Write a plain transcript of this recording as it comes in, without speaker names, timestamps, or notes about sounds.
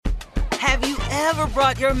Have you ever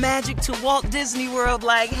brought your magic to Walt Disney World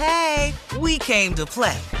like, hey, we came to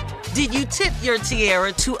play? Did you tip your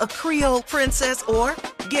tiara to a Creole princess or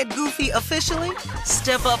get goofy officially?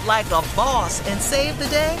 Step up like a boss and save the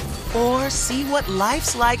day? Or see what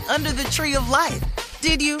life's like under the tree of life?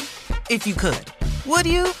 Did you? If you could. Would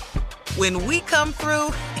you? When we come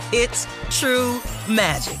through, it's true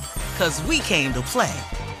magic. 'Cause we came to play.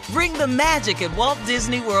 Bring the magic at Walt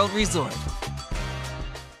Disney World Resort.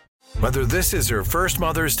 Whether this is her first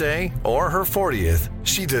Mother's Day or her 40th,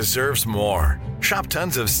 she deserves more. Shop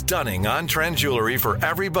tons of stunning on-trend jewelry for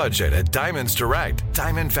every budget at Diamonds Direct.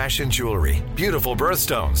 Diamond fashion jewelry, beautiful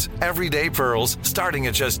birthstones, everyday pearls starting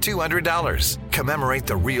at just $200. Commemorate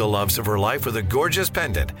the real loves of her life with a gorgeous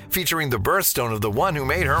pendant featuring the birthstone of the one who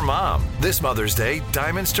made her mom. This Mother's Day,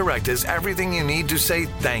 Diamonds Direct is everything you need to say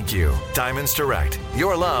thank you. Diamonds Direct,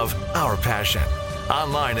 your love, our passion.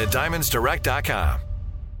 Online at diamondsdirect.com.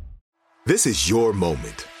 This is your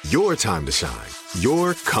moment, your time to shine,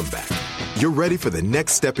 your comeback. You're ready for the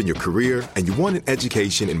next step in your career, and you want an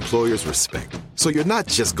education employers respect. So you're not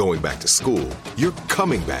just going back to school, you're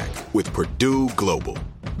coming back with Purdue Global.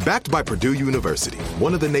 Backed by Purdue University,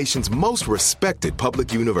 one of the nation's most respected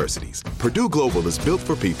public universities, Purdue Global is built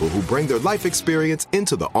for people who bring their life experience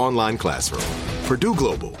into the online classroom. Purdue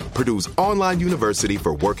Global, Purdue's online university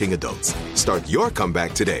for working adults. Start your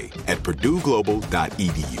comeback today at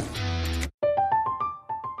purdueglobal.edu.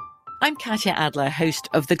 I'm Katya Adler, host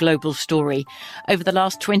of The Global Story. Over the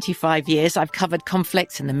last 25 years, I've covered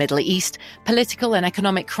conflicts in the Middle East, political and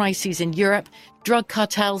economic crises in Europe, drug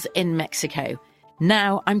cartels in Mexico.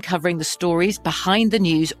 Now I'm covering the stories behind the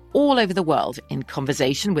news all over the world in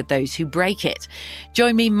conversation with those who break it.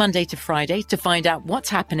 Join me Monday to Friday to find out what's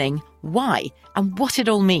happening, why, and what it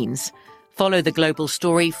all means. Follow The Global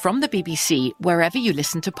Story from the BBC wherever you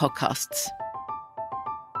listen to podcasts.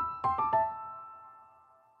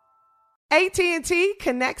 AT&T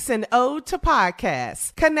connects an ode to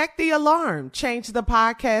podcasts. Connect the alarm. Change the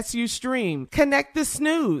podcast you stream. Connect the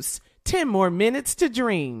snooze. 10 more minutes to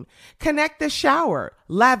dream. Connect the shower.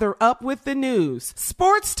 Lather up with the news.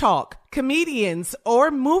 Sports talk, comedians,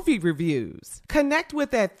 or movie reviews. Connect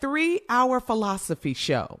with that 3-hour philosophy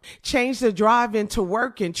show. Change the drive into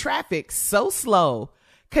work in traffic so slow.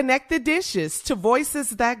 Connect the dishes to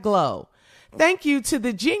voices that glow. Thank you to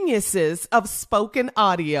the geniuses of spoken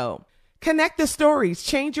audio. Connect the stories,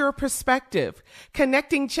 change your perspective.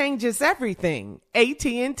 Connecting changes everything.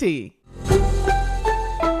 AT&T.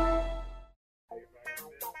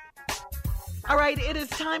 All right, it is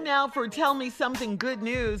time now for Tell Me Something Good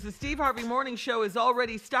News. The Steve Harvey Morning Show has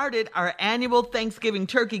already started our annual Thanksgiving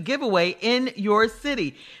turkey giveaway in your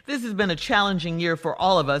city. This has been a challenging year for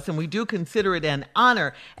all of us, and we do consider it an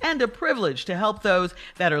honor and a privilege to help those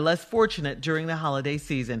that are less fortunate during the holiday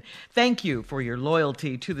season. Thank you for your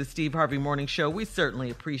loyalty to the Steve Harvey Morning Show. We certainly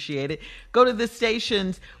appreciate it. Go to the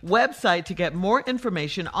station's website to get more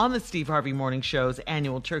information on the Steve Harvey Morning Show's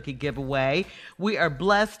annual turkey giveaway. We are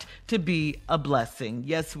blessed to be a blessing.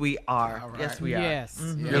 Yes, we are. Right. Yes, we are. Yes.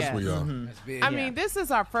 Mm-hmm. Yes, we are. Mm-hmm. That's big. I mean, this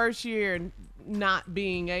is our first year not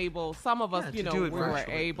being able, some of us, to do it we were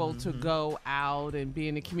virtually. able to go out and be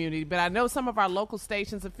in the community. But I know some of our local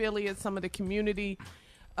stations affiliates, some of the community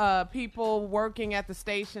people working at the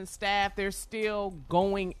station, staff, they're still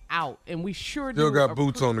going out. And we sure Still do. got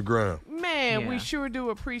boots on the ground. Man, we Yeah. sure do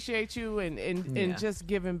appreciate you and just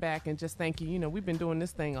giving back and just thank you. You know, we've been doing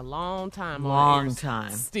this thing a long time. Long on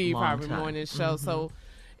time. Steve Long Harvey time. Morning Show. So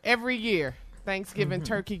every year, Thanksgiving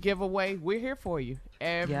turkey giveaway, we're here for you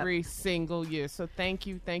every single year. So thank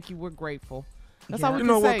you. We're grateful. That's all we You can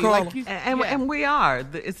know what, say. Carla? And we are.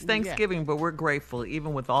 It's Thanksgiving, but we're grateful.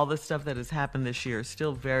 Even with all the stuff that has happened this year,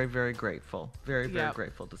 still very, very grateful. Very, very Yep.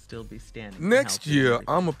 grateful to still be standing. and Next healthy and year, everything.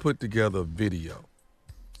 I'm gonna put together a video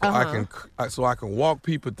so I can walk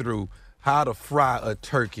people through how to fry a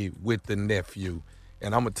turkey with the nephew,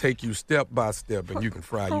 and I'm gonna take you step by step, and you can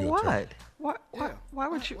fry For you a what? turkey. Why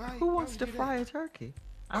would you? Who wants to fry a turkey?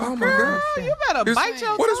 Oh my God! You better bite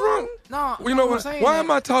your What is tongue. wrong? No, Well, you know what? Why am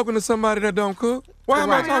I talking to somebody that don't cook? Why am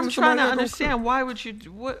I I'm talking to trying somebody to that don't understand. Why would you?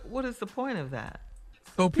 What is the point of that?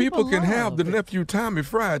 cook? So people can have the love it. nephew Tommy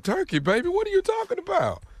fried turkey, baby. What are you talking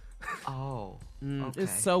about? Oh, okay.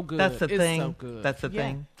 It's so good. That's the It's thing. so good. That's the Yeah.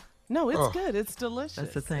 thing. No, it's Oh. good. It's delicious.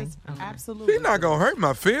 That's the thing. It's Okay. absolutely. He's not gonna hurt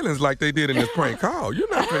my feelings like they did in this prank call. You're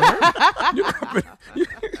not gonna hurt.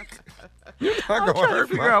 You're not I'm gonna trying to hurt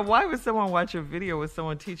figure my. out why would someone watch a video with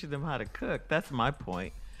someone teaching them how to cook? That's my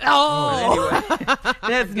point. Oh, Anyway, that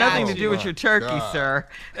has nothing to do with your turkey, God. sir.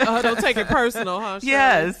 Don't take it personal, huh? Shirley?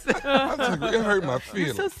 Yes. It hurt my You're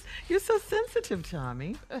feelings. so sensitive,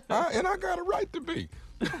 Tommy. And I got a right to be.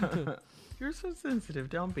 You're so sensitive.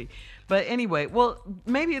 Don't be. But anyway, well,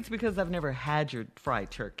 maybe it's because I've never had your fried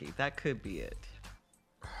turkey. That could be it.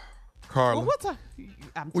 Carla. Well,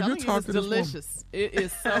 I'm telling you, it's delicious. It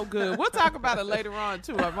is so good. We'll talk about it later on,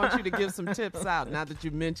 too. I want you to give some tips out now that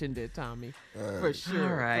you mentioned it, Tommy. For sure.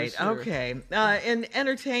 All right. Sure. Okay. In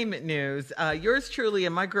entertainment news, yours truly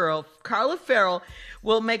and my girl, Carla Ferrell,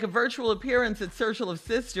 will make a virtual appearance at Circle of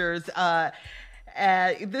Sisters.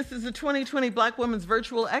 This is the 2020 Black Women's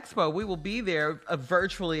Virtual Expo. We will be there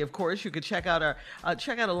virtually, of course. You could check out a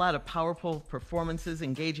lot of powerful performances,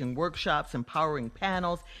 engaging workshops, empowering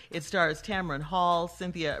panels. It stars Tamron Hall,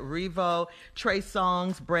 Cynthia Erivo, Trey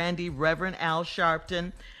Songz, Brandy, Reverend Al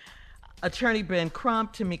Sharpton, Attorney Ben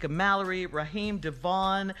Crump, Tamika Mallory, Raheem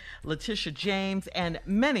Devon, Letitia James, and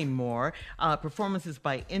many more. Performances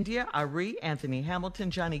by India, Ari, Anthony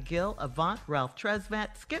Hamilton, Johnny Gill, Avant, Ralph Tresvant,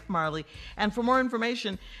 Skip Marley. And for more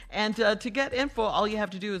information and to get info, all you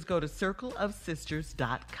have to do is go to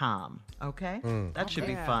circleofsisters.com. Okay? That should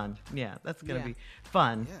be fun. Yeah, that's going to be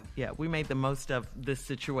fun. Yeah, we made the most of this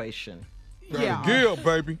situation. Yeah. Gill,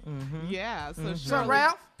 baby. Mm-hmm. Yeah. So,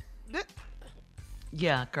 Ralph?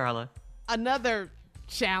 Yeah, Carla. Another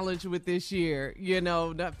challenge with this year,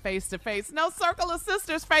 the face-to-face. No Circle of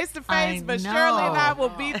Sisters face-to-face, but Shirley and I will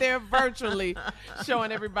be there virtually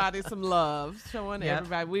showing everybody some love, showing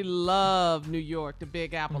everybody. We love New York, the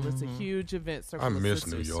Big Apple. It's a huge event, Circle of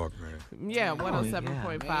Sisters. I miss New York, man. Yeah,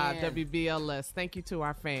 107.5 WBLS. Thank you to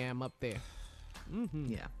our fam up there.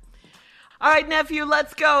 Mm-hmm. Yeah. All right, nephew,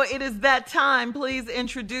 let's go. It is that time. Please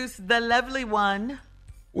introduce the lovely one.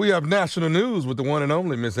 We have national news with the one and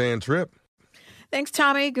only Miss Ann Tripp. Thanks,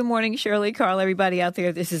 Tommy. Good morning, Shirley, Carl, everybody out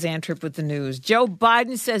there. This is Ann Tripp with the news. Joe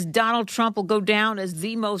Biden says Donald Trump will go down as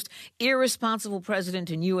the most irresponsible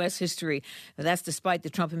president in U.S. history. That's despite the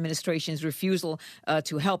Trump administration's refusal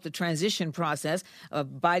to help the transition process.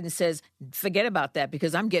 Biden says, forget about that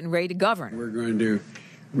because I'm getting ready to govern. We're going to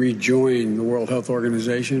rejoin the World Health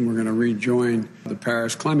Organization. We're going to rejoin the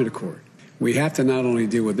Paris Climate Accord. We have to not only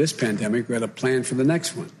deal with this pandemic, we have to plan for the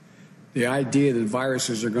next one. The idea that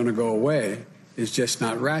viruses are going to go away is just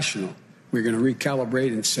not rational. We're going to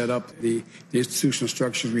recalibrate and set up the institutional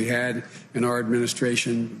structures we had in our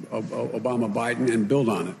administration of Obama-Biden and build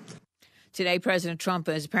on it. Today, President Trump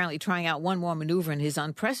is apparently trying out one more maneuver in his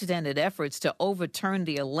unprecedented efforts to overturn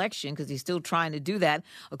the election because he's still trying to do that.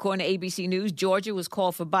 According to ABC News, Georgia was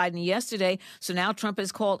called for Biden yesterday. So now Trump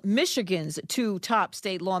has called Michigan's two top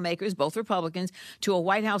state lawmakers, both Republicans, to a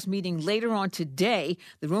White House meeting later on today.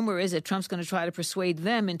 The rumor is that Trump's going to try to persuade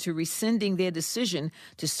them into rescinding their decision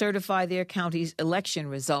to certify their county's election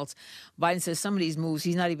results. Biden says some of these moves,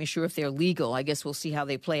 he's not even sure if they're legal. I guess we'll see how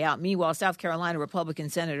they play out. Meanwhile, South Carolina Republican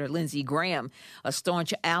Senator Lindsey Graham, a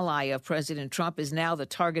staunch ally of President Trump, is now the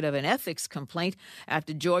target of an ethics complaint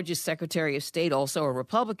after Georgia's Secretary of State, also a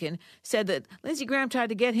Republican, said that Lindsey Graham tried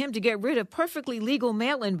to get him to get rid of perfectly legal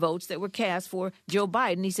mail-in votes that were cast for Joe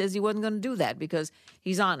Biden. He says he wasn't going to do that because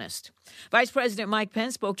he's honest. Vice President Mike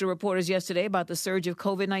Pence spoke to reporters yesterday about the surge of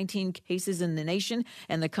COVID-19 cases in the nation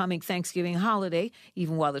and the coming Thanksgiving holiday,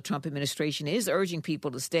 even while the Trump administration is urging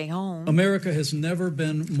people to stay home. America has never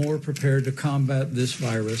been more prepared to combat this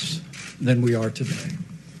virus than we are today.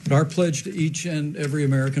 But our pledge to each and every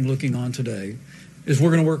American looking on today is we're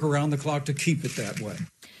going to work around the clock to keep it that way.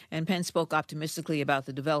 And Pence spoke optimistically about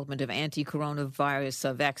the development of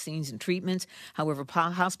anti-coronavirus vaccines and treatments. However,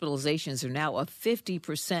 hospitalizations are now up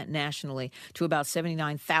 50% nationally to about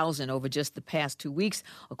 79,000 over just the past 2 weeks.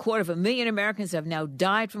 250,000 Americans have now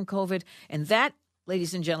died from COVID, and that,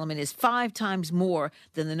 ladies and gentlemen, is 5 times more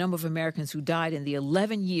than the number of Americans who died in the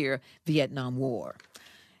 11-year Vietnam War.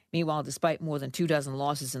 Meanwhile, despite more than 24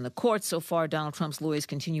 losses in the courts so far, Donald Trump's lawyers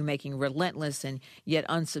continue making relentless and yet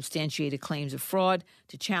unsubstantiated claims of fraud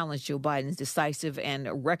to challenge Joe Biden's decisive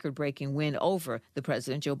and record-breaking win over the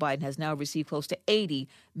president. Joe Biden has now received close to 80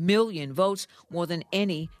 million votes, more than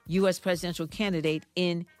any U.S. presidential candidate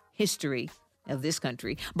in history of this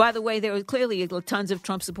country. By the way, there are clearly tons of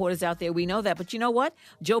Trump supporters out there. We know that. But you know what?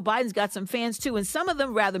 Joe Biden's got some fans, too, and some of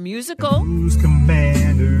them rather musical. Who's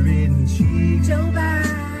commander-in-chief? Joe Biden.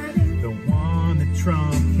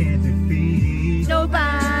 Trump can't defeat Joe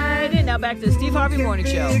Biden. Now back to the Steve Harvey Morning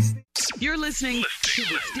Show. You're listening to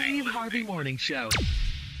the Steve Harvey Morning Show.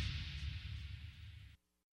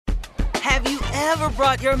 Have you ever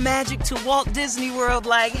brought your magic to Walt Disney World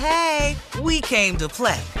like, hey, we came to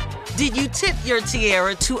play? Did you tip your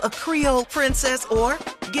tiara to a Creole princess or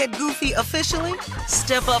get goofy officially?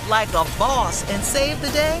 Step up like a boss and save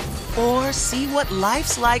the day? Or see what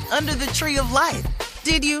life's like under the tree of life?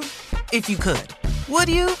 Did you? If you could. Would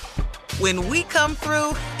you? When we come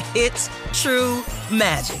through, it's true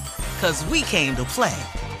magic. 'Cause we came to play.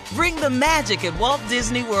 Bring the magic at Walt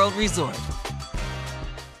Disney World Resort.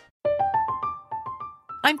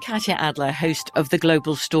 I'm Katya Adler, host of The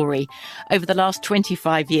Global Story. Over the last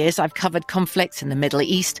 25 years, I've covered conflicts in the Middle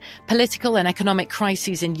East, political and economic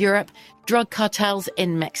crises in Europe, drug cartels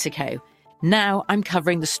in Mexico. Now I'm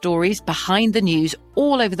covering the stories behind the news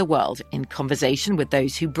all over the world in conversation with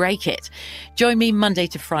those who break it. Join me Monday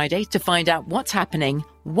to Friday to find out what's happening,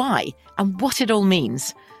 why, and what it all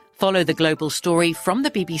means. Follow The Global Story from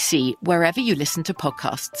the BBC wherever you listen to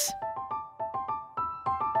podcasts.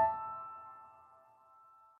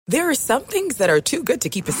 There are some things that are too good to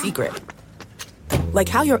keep a secret. Like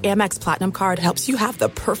how your Amex Platinum card helps you have the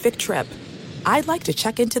perfect trip. I'd like to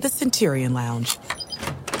check into the Centurion Lounge.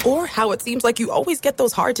 Or how it seems like you always get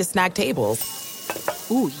those hard-to-snag tables.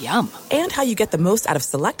 Ooh, yum. And how you get the most out of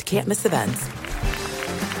select can't-miss events.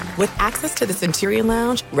 With access to the Centurion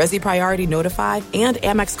Lounge, Resi Priority Notified, and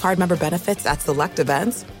Amex card member benefits at select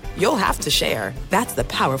events, you'll have to share. That's the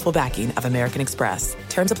powerful backing of American Express.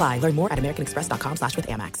 Terms apply. Learn more at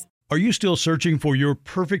americanexpress.com/withAmex. Are you still searching for your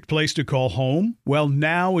perfect place to call home? Well,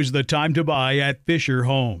 now is the time to buy at Fisher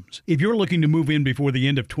Homes. If you're looking to move in before the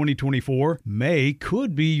end of 2024, May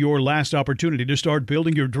could be your last opportunity to start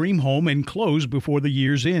building your dream home and close before the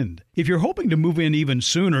year's end. If you're hoping to move in even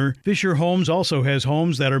sooner, Fisher Homes also has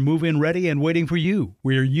homes that are move-in ready and waiting for you,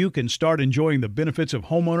 where you can start enjoying the benefits of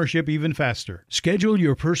homeownership even faster. Schedule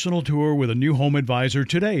your personal tour with a new home advisor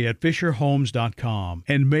today at FisherHomes.com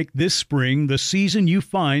and make this spring the season you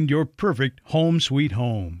find your perfect home sweet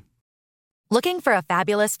home. Looking for a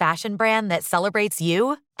fabulous fashion brand that celebrates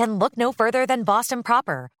you? Then look no further than Boston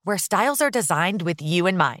Proper, where styles are designed with you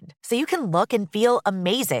in mind, so you can look and feel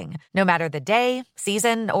amazing, no matter the day,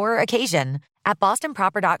 season, or occasion. At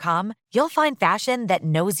BostonProper.com, you'll find fashion that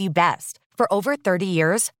knows you best. For over 30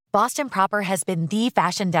 years, Boston Proper has been the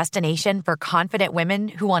fashion destination for confident women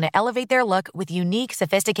who want to elevate their look with unique,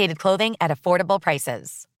 sophisticated clothing at affordable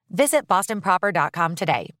prices. Visit BostonProper.com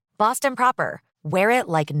today. Boston Proper. Wear it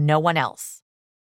like no one else.